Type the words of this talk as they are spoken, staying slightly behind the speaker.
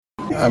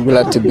I'm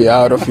glad to be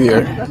out of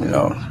here,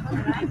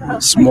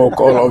 smoke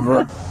all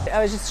over.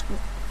 I was just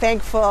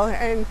thankful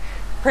and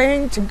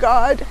praying to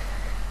God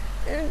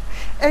and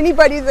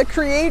anybody, the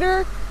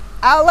Creator,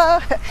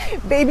 Allah,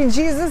 baby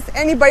Jesus,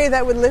 anybody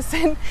that would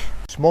listen.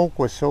 Smoke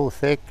was so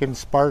thick and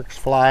sparks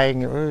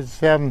flying. It was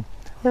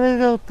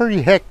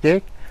pretty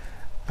hectic.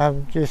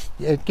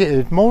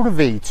 It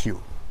motivates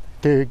you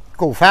to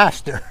go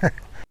faster.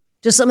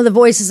 Just some of the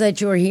voices that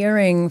you're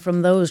hearing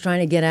from those trying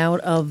to get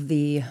out of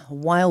the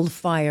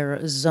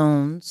wildfire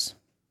zones,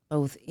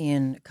 both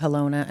in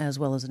Kelowna as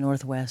well as the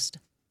Northwest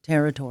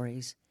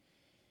Territories.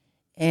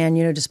 And,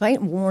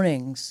 despite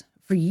warnings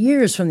for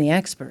years from the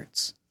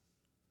experts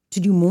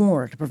to do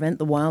more to prevent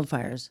the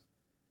wildfires,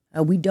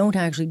 we don't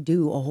actually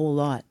do a whole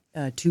lot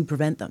to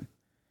prevent them.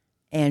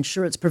 And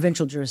sure, it's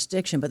provincial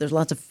jurisdiction, but there's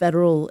lots of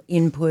federal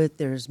input.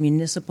 There's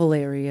municipal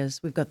areas.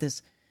 We've got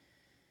this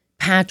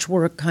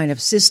patchwork kind of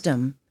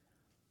system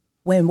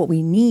when what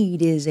we need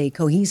is a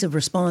cohesive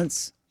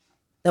response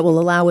that will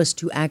allow us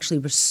to actually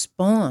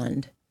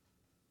respond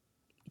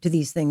to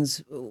these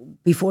things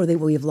before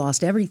we have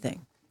lost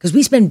everything. Because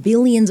we spend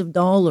billions of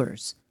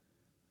dollars,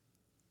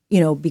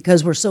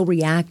 because we're so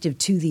reactive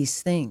to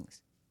these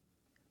things.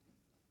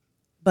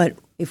 But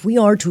if we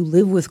are to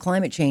live with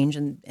climate change,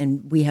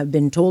 and we have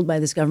been told by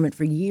this government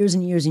for years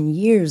and years and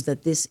years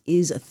that this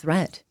is a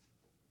threat,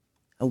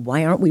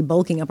 why aren't we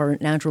bulking up our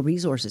natural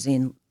resources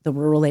in the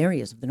rural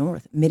areas of the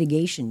north?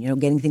 Mitigation,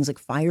 getting things like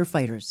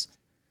firefighters,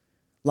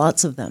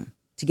 lots of them,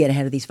 to get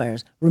ahead of these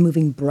fires.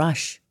 Removing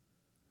brush.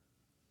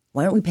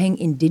 Why aren't we paying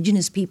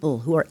Indigenous people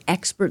who are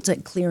experts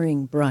at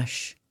clearing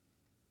brush?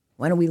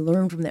 Why don't we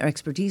learn from their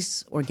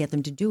expertise or get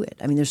them to do it?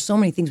 I mean, there's so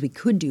many things we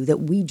could do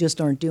that we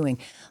just aren't doing.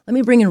 Let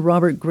me bring in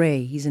Robert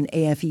Gray. He's an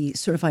AFE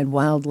certified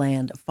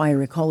wildland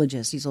fire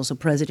ecologist. He's also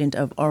president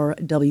of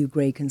R.W.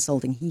 Gray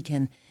Consulting. He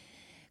can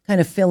kind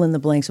of fill in the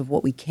blanks of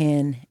what we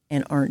can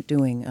and aren't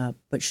doing,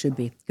 but should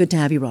be. Good to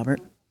have you, Robert.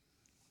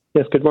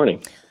 Yes, good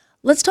morning.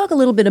 Let's talk a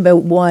little bit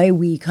about why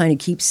we kind of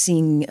keep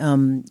seeing,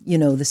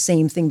 the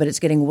same thing, but it's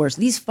getting worse.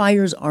 These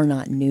fires are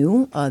not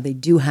new. They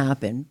do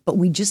happen, but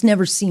we just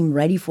never seem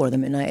ready for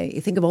them. And I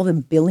think of all the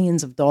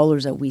billions of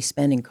dollars that we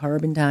spend in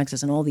carbon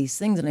taxes and all these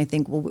things, and I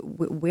think, well,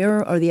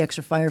 where are the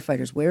extra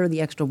firefighters? Where are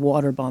the extra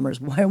water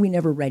bombers? Why are we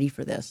never ready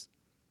for this?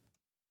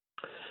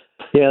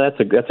 Yeah,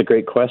 that's a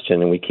great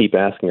question, and we keep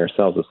asking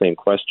ourselves the same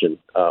question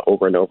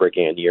over and over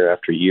again, year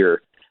after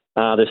year.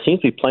 There seems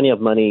to be plenty of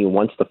money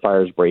once the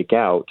fires break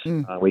out.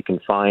 We can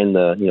find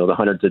the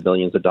hundreds of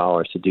billions of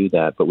dollars to do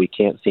that, but we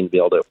can't seem to be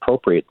able to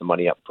appropriate the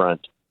money up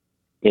front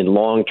in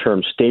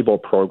long-term stable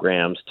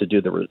programs to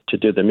do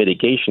the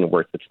mitigation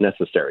work that's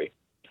necessary.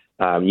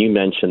 You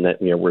mentioned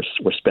that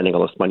we're spending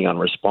all this money on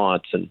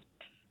response, and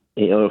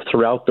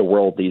throughout the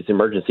world, these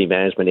emergency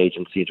management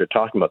agencies are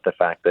talking about the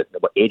fact that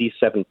about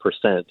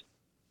 87%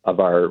 of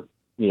our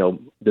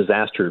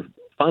disaster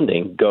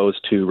funding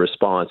goes to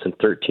response and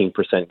 13%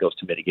 goes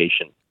to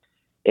mitigation.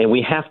 And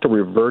we have to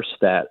reverse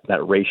that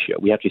ratio.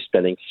 We have to be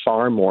spending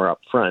far more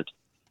up front.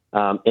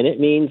 And it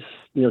means,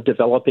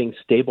 developing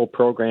stable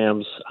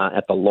programs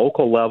at the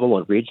local level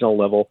and regional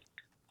level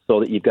so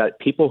that you've got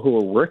people who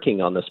are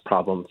working on this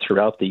problem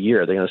throughout the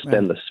year. They're going to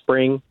spend the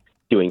spring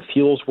doing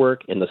fuels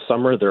work. In the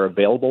summer, they're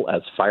available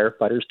as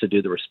firefighters to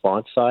do the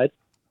response side.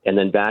 And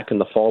then back in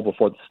the fall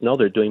before the snow,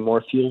 they're doing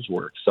more fuels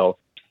work. So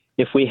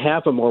if we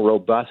have a more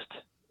robust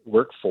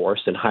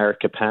workforce and higher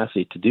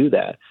capacity to do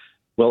that,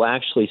 we'll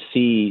actually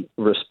see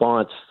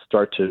response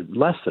start to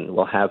lessen.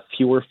 We'll have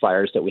fewer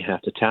fires that we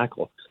have to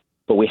tackle,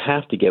 but we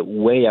have to get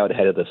way out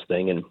ahead of this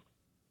thing,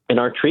 and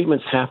our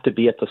treatments have to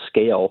be at the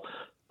scale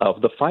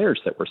of the fires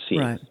that we're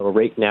seeing. Right. So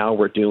right now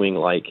we're doing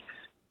like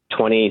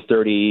 20,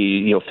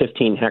 30,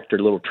 15 hectare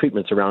little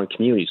treatments around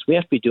communities. We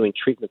have to be doing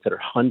treatments that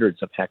are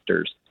hundreds of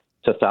hectares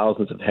to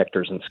thousands of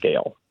hectares in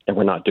scale, and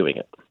we're not doing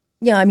it.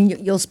 Yeah, I mean,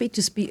 you'll speak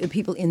to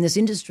people in this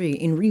industry,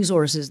 in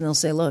resources, and they'll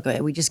say, look,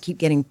 we just keep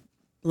getting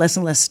less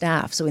and less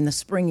staff. So in the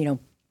spring,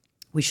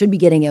 we should be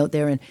getting out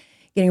there and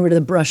getting rid of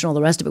the brush and all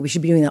the rest of it. We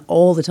should be doing that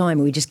all the time,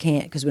 and we just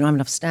can't because we don't have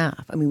enough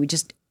staff. I mean, we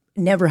just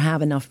never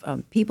have enough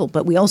people.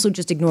 But we also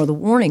just ignore the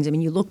warnings. I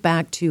mean, you look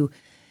back to,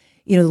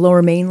 the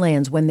lower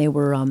mainlands when they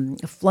were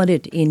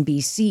flooded in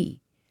BC.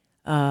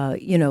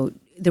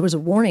 There was a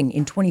warning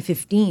in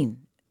 2015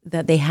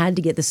 that they had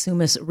to get the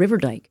Sumas River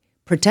Dike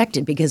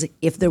protected because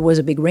if there was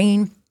a big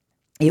rain,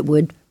 it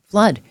would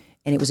flood.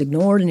 And it was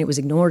ignored, and it was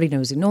ignored, and it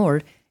was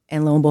ignored.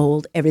 And lo and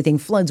behold, everything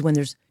floods when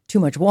there's too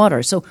much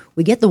water. So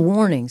we get the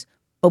warnings,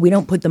 but we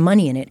don't put the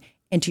money in it.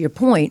 And to your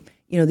point,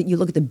 that you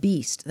look at the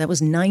Beast, that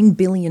was $9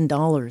 billion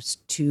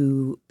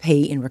to pay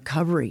in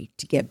recovery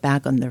to get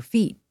back on their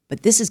feet.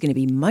 But this is going to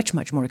be much,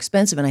 much more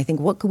expensive. And I think,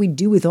 what could we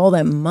do with all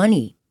that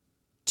money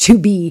to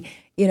be,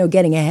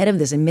 getting ahead of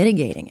this and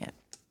mitigating it?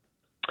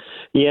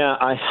 Yeah,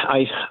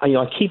 I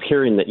keep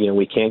hearing that,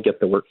 we can't get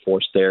the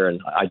workforce there.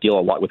 And I deal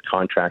a lot with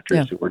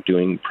contractors who are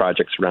doing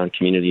projects around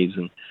communities,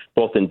 and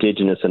both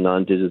Indigenous and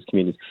non-Indigenous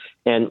communities.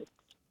 And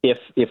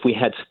if we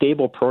had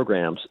stable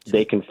programs,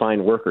 they can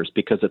find workers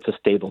because it's a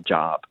stable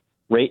job.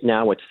 Right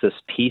now, it's this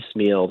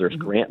piecemeal. There's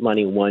grant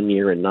money one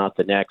year and not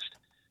the next.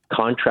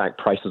 Contract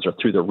prices are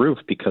through the roof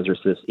because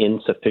there's this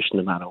insufficient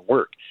amount of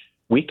work.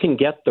 We can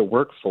get the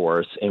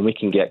workforce and we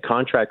can get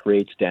contract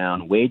rates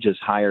down, wages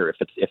higher if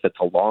it's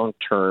a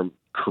long-term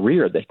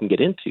career they can get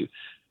into.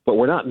 But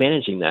we're not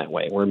managing that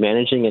way. We're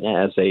managing it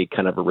as a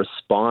kind of a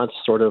response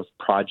sort of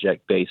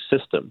project-based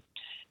system.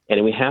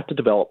 And we have to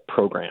develop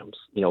programs,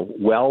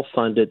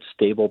 well-funded,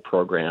 stable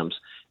programs.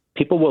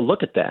 People will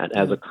look at that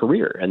as a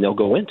career and they'll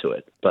go into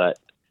it, but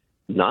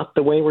not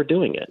the way we're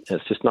doing it.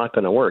 It's just not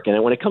going to work.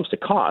 And when it comes to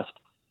cost,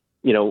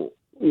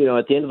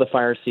 at the end of the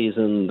fire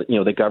season,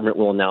 the government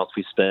will announce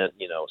we spent,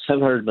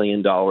 $700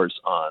 million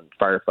on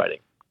firefighting.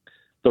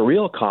 The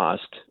real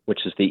cost,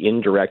 which is the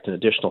indirect and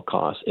additional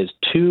cost, is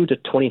 2 to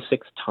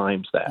 26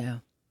 times that. Yeah.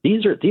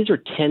 These are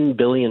 $10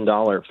 billion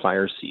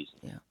fire seasons.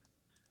 Yeah.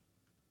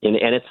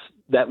 And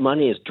that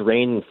money is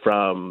drained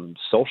from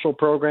social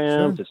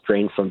programs, It's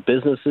drained from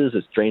businesses,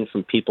 it's drained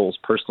from people's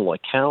personal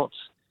accounts.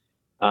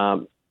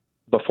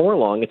 Before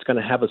long, it's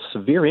going to have a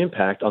severe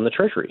impact on the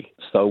Treasury.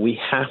 So we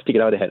have to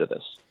get out ahead of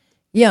this.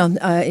 Yeah,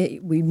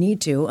 we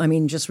need to. I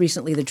mean, just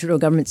recently, the Trudeau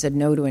government said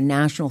no to a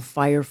national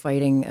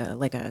firefighting,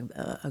 like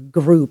a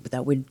group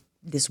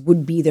this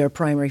would be their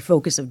primary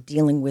focus of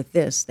dealing with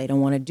this. They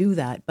don't want to do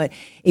that. But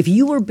if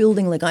you were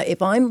building,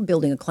 if I'm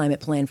building a climate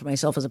plan for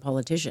myself as a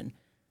politician,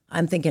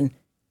 I'm thinking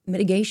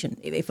mitigation.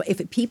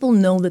 If people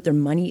know that their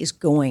money is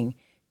going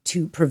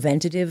to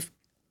preventative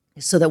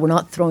so that we're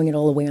not throwing it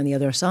all away on the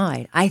other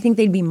side, I think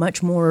they'd be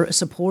much more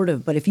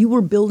supportive. But if you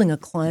were building a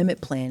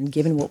climate plan,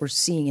 given what we're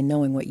seeing and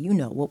knowing what you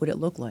know, what would it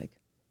look like?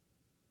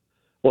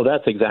 Well,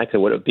 that's exactly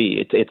what it would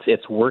be.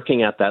 It's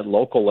working at that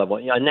local level.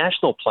 A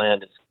national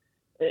plan is,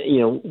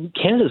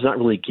 Canada's not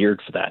really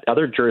geared for that.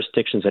 Other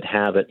jurisdictions that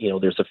have it,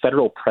 there's a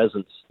federal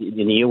presence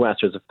in the U.S.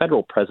 There's a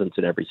federal presence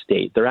in every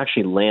state. They're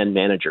actually land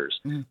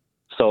managers.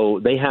 So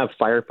they have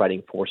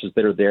firefighting forces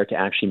that are there to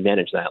actually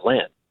manage that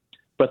land.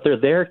 But they're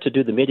there to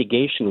do the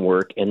mitigation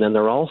work, and then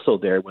they're also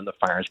there when the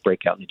fires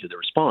break out and they do the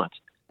response.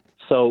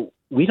 So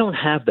we don't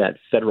have that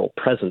federal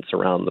presence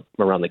around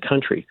the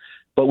country,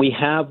 but we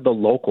have the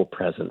local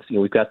presence.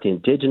 We've got the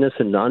Indigenous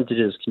and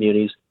non-Indigenous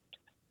communities.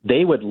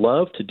 They would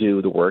love to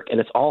do the work, and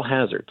it's all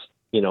hazards.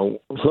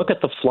 Look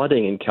at the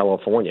flooding in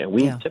California.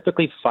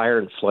 Typically fire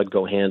and flood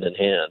go hand in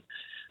hand.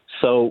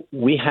 So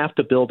we have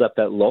to build up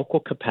that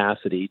local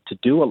capacity to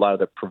do a lot of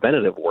the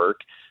preventative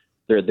work.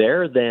 They're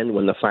there then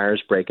when the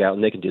fires break out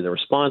and they can do the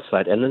response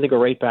side, and then they go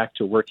right back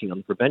to working on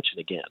the prevention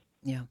again.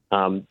 Yeah.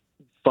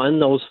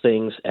 Fund those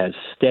things as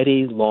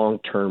steady,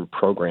 long-term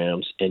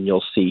programs, and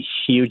you'll see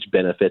huge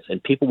benefits,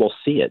 and people will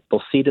see it.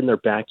 They'll see it in their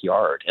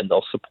backyard, and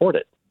they'll support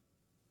it.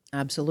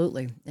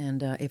 Absolutely.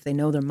 And if they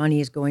know their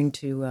money is going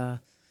to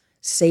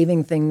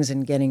saving things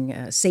and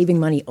getting saving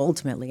money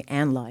ultimately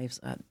and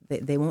lives,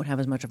 they won't have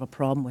as much of a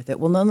problem with it.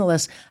 Well,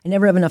 nonetheless, I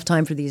never have enough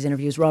time for these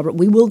interviews. Robert,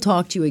 we will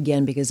talk to you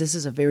again because this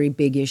is a very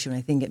big issue, and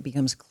I think it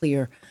becomes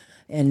clear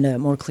and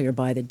more clear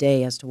by the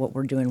day as to what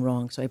we're doing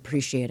wrong. So I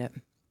appreciate it.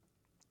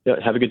 Yeah,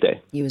 have a good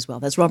day. You as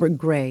well. That's Robert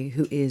Gray,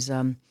 who is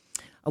a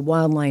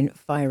wildland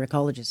fire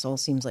ecologist. All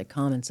seems like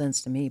common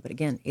sense to me, but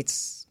again,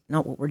 it's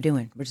not what we're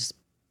doing. We're just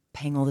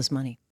paying all this money.